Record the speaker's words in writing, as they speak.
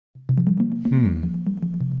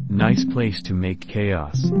Nice place to make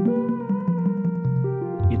chaos.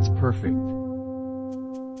 It's perfect.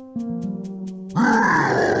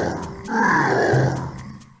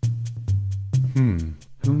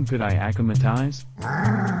 Whom could I akumatize?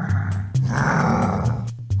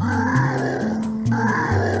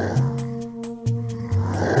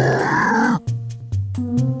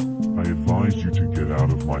 I advise you to get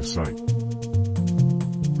out of my sight.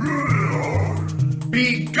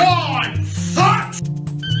 Be gone, fuck!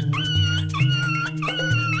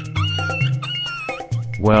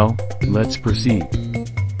 Well, let's proceed.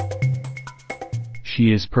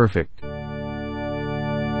 She is perfect.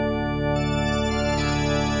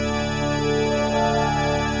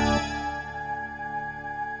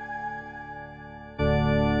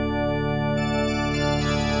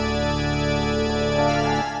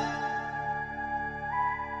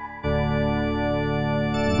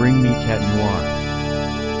 Bring me Cat Noir.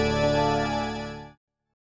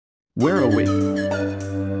 Where are we?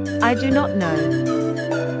 I do not know.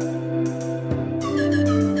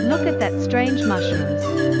 Look at that strange mushrooms.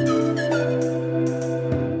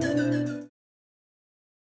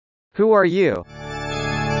 Who are you?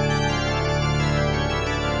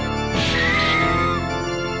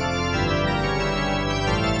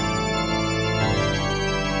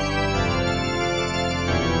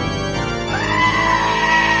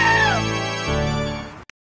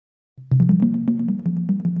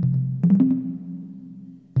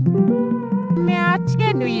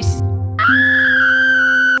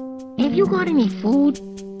 Have you got any food?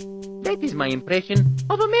 That is my impression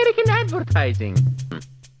of American advertising.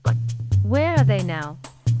 But Where are they now?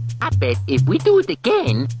 I bet if we do it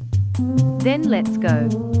again... Then let's go.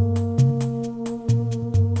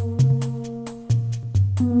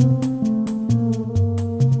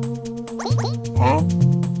 Huh?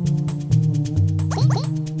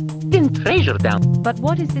 Then treasure down. But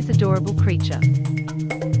what is this adorable creature?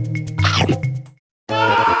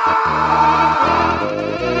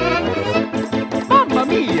 Mamma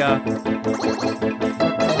mia!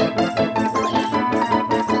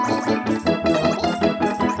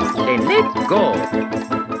 Then let's go.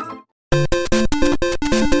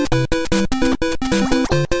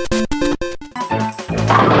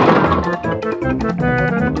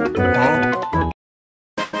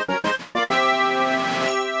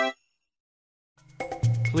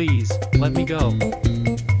 Please, let me go.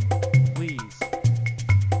 Please.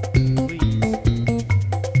 Please.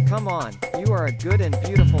 Come on, you are a good and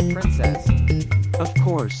beautiful princess. Of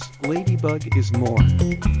course, Ladybug is more.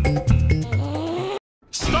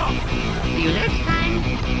 Stop! See you next time.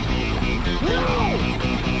 No!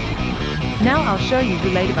 Now I'll show you who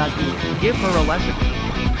Ladybug is. Give her a lesson.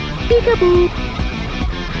 Peekaboo!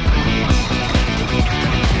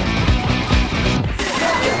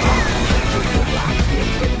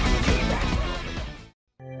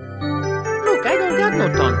 Look, I don't got no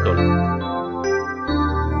tonsil.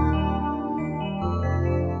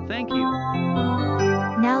 Thank you.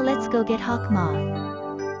 Now let's go get Hawk Moth.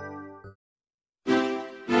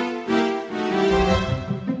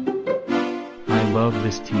 I love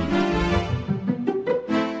this tea.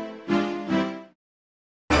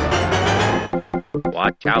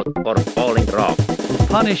 Watch out for falling rocks.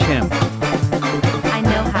 Punish him. I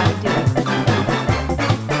know how to do it.